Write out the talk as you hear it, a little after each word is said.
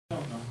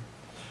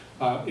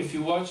If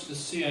you watch the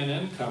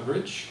CNN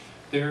coverage,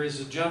 there is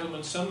a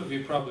gentleman, some of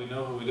you probably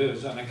know who it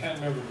is, and I can't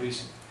remember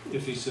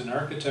if he's an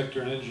architect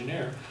or an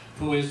engineer,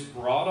 who is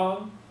brought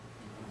on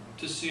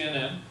to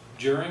CNN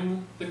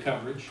during the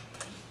coverage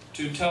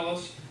to tell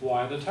us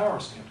why the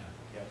towers came down.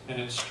 Yes.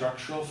 And it's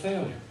structural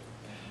failure.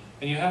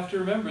 And you have to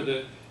remember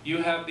that you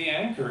have the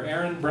anchor,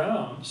 Aaron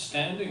Brown,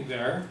 standing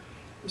there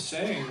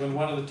saying when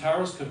one of the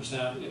towers comes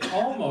down, it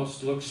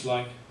almost looks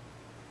like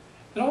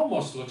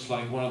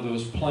one of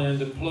those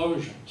planned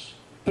implosions.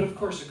 But of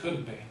course it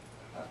couldn't be.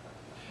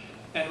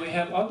 And we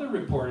have other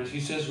reporters, he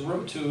says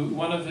to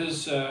one of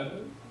his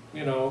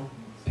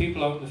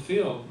people out in the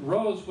field,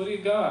 Rose, what do you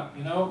got?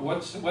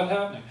 What's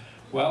happening?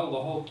 Well,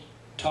 the whole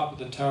top of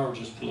the tower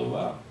just blew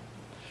up.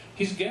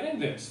 He's getting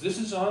this. This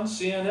is on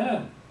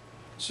CNN.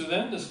 So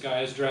then this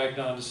guy is dragged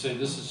on to say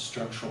this is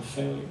structural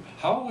failure.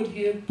 How would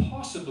he have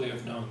possibly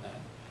have known that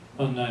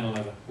on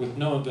 9/11 with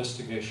no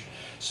investigation?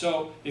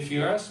 So if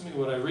you ask me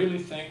what I really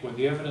think, what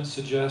the evidence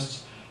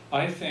suggests,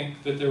 I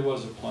think that there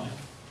was a plan.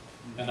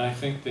 And I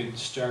think they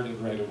started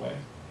right away.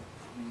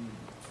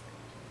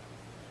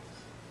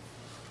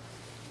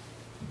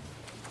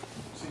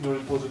 Signor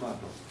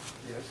Posemato.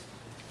 Yes.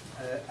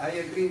 I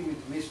agree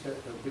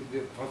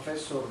with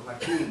Professor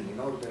MacQueen in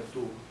order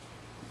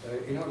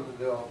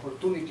the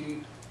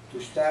opportunity to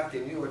start a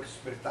new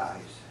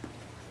expertise.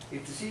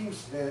 It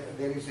seems that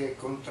there is a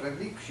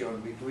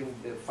contradiction between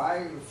the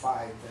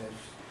firefighters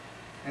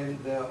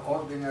and the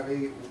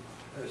ordinary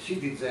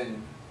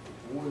citizen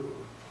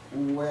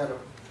who were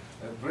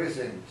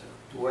present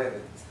to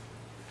it.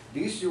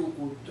 This issue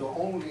could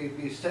only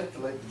be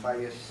settled by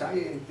a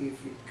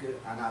scientific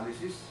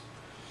analysis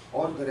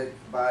ordered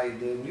by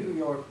the New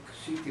York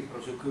City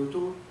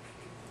prosecutor,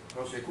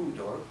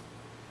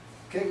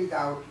 carried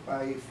out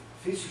by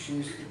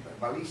physicists,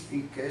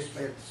 ballistic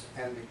experts,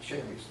 and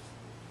chemists.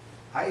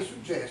 I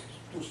suggest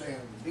to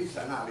send this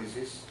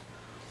analysis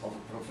of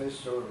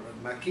Professor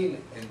MacQueen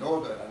and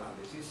other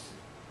analysis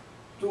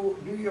to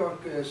New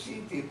York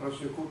City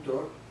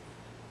prosecutor,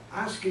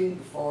 asking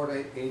for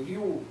a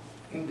new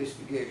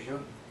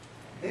investigation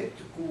that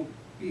could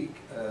be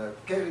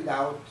carried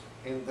out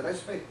in the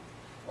respect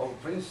of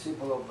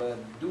principle of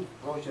due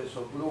process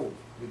of law,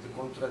 with the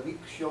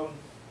contradiction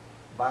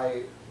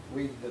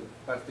with the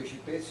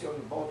participation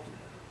both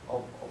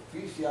of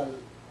official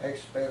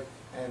expert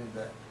and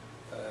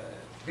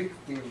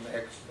victim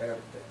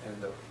expert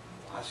and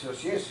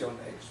association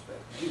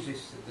expert. This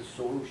is the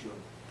solution,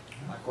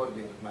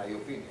 according to my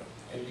opinion.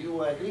 And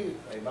you agree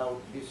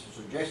about this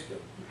suggestion?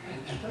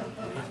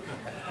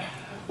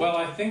 Well,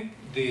 I think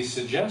the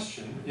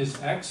suggestion is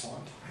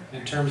excellent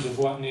in terms of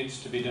what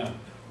needs to be done.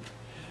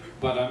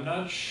 But I'm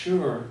not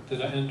sure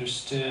that I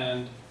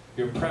understand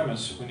your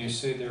premise when you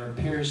say there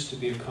appears to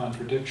be a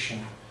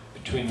contradiction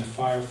between the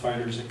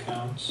firefighters'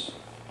 accounts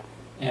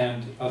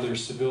and other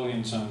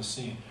civilians on the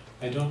scene.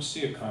 I don't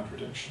see a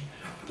contradiction.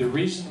 The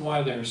reason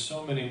why there are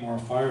so many more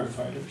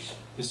firefighters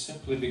is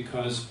simply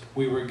because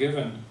we were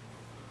given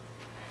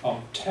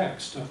a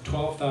text of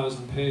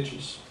 12,000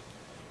 pages,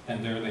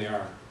 and there they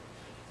are.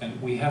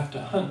 And we have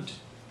to hunt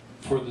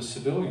for the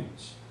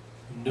civilians.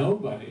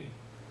 Nobody,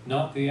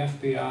 not the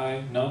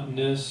FBI, not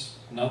NIST,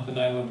 not the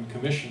 9/11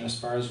 Commission, as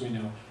far as we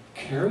know,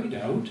 carried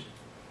out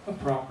a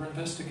proper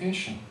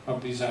investigation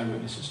of these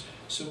eyewitnesses.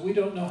 So we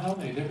don't know how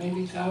many. There may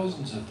be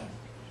thousands of them.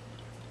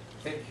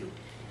 Thank you.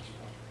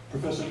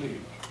 Professor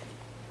Lee.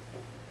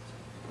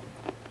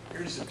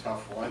 Here's a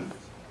tough one.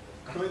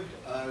 Could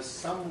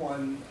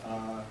someone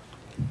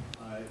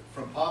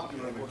from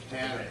popular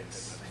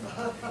mechanics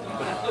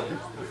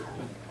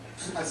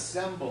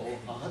assemble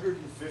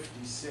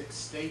 156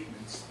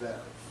 statements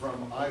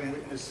from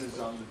eyewitnesses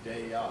on the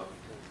day of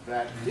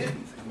that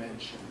didn't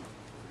mention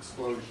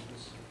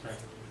explosions?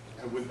 Right.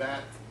 And would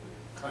that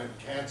kind of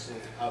cancel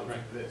out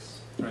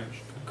this? Right.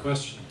 Good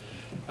question.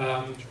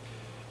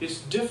 It's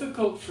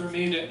difficult for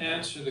me to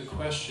answer the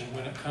question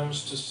when it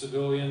comes to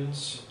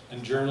civilians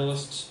and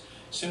journalists,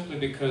 simply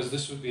because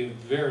this would be a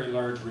very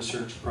large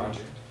research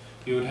project.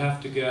 You would have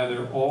to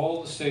gather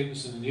all the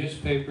statements in the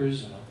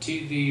newspapers and on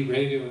TV,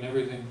 radio, and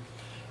everything,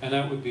 and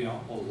that would be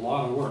a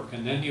lot of work.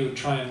 And then you would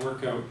try and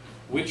work out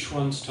which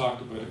ones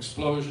talked about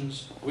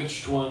explosions,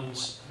 which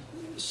ones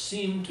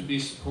seemed to be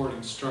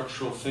supporting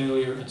structural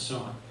failure, and so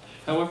on.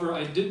 However,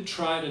 I did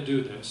try to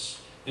do this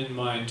in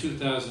my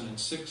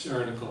 2006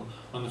 article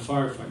on the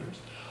firefighters.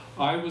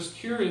 I was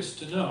curious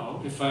to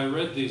know, if I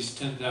read these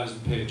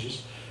 10,000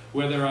 pages,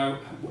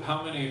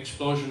 how many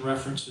explosion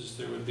references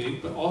there would be,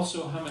 but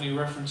also how many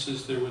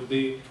references there would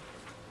be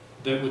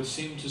that would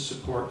seem to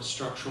support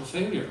structural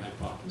failure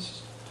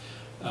hypothesis.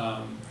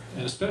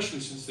 And especially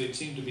since they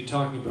seem to be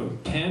talking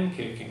about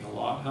pancaking a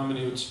lot, how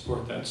many would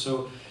support that?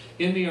 So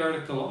in the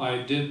article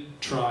I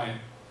did try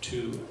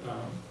to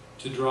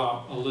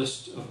draw a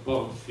list of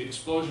both the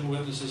explosion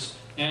witnesses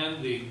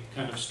and the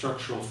kind of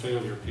structural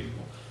failure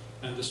people.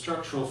 And the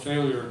structural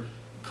failure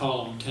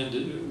column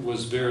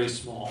was very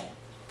small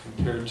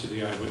compared to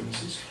the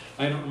eyewitnesses.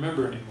 I don't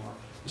remember anymore.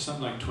 It's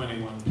something like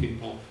 21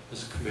 people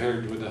as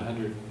compared with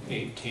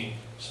 118,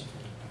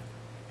 something like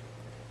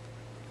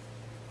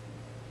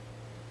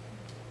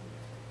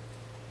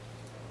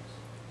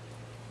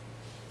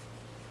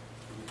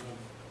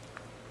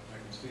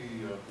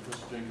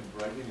Professor Jenkins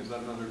writing. Is that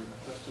another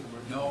question?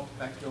 No,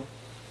 thank you.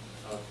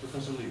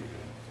 Professor Lee.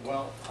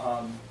 Well,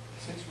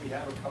 since we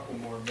have a couple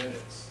more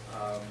minutes,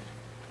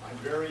 I'm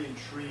very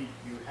intrigued.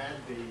 You had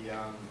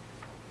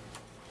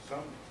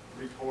some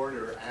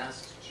reporter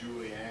asks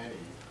Giuliani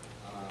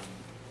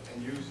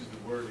and uses the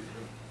word,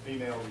 the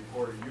female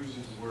reporter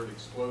uses the word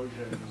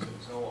explosions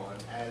and so on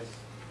as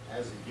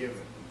a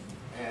given.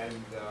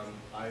 And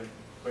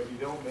but you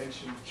don't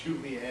mention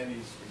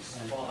Giuliani's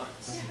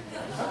response.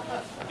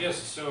 Yes,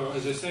 so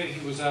as I say,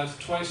 he was asked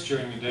twice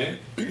during the day.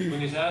 When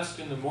he's asked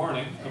in the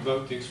morning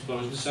about the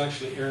explosion, it's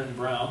actually Aaron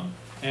Brown,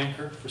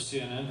 anchor for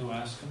CNN, who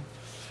asked him.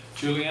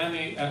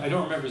 Giuliani, I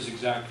don't remember his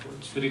exact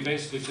words, but he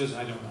basically says,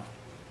 I don't know.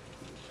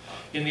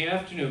 In the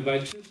afternoon, by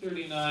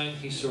 2:39,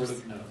 he sort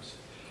of knows.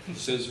 He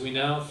says, we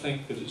now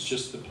think that it's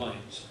just the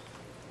planes.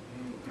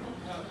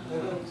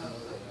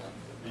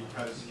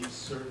 Because he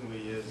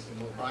certainly is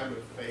a prima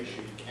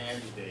facie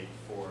candidate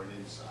for an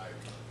insider.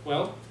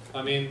 Well,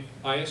 I mean,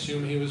 I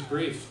assume he was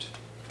briefed.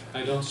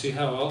 I don't see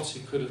how else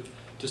he could have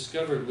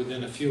discovered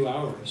within a few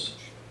hours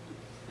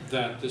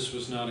that this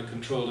was not a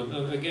controlled...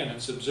 Again,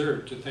 it's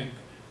absurd to think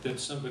that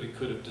somebody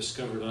could have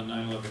discovered on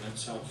 9/11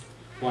 itself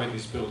why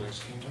these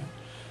buildings came down.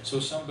 So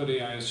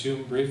somebody, I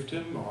assume, briefed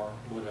him or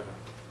whatever.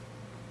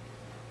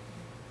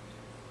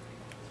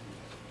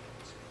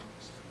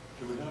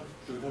 Do we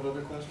have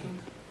other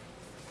questions?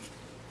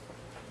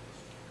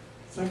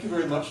 Thank you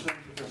very much. Thank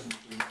you, Professor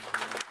MacQueen.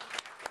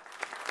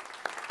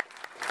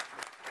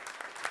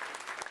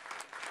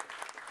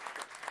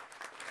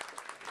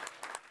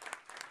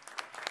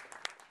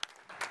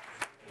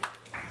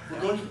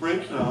 We're going to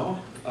break now.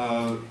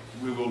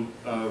 We will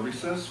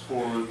recess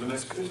for the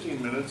next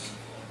 15 minutes.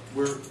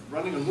 We're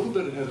running a little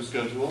bit ahead of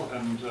schedule,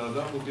 and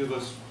that will give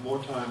us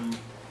more time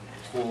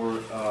for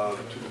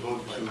to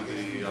devote to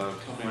the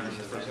coming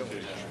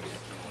presentation.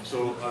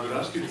 So I would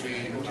ask you to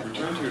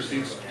return to your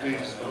seats,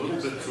 please, a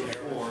little bit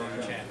before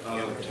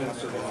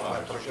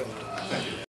 10:35. Thank you.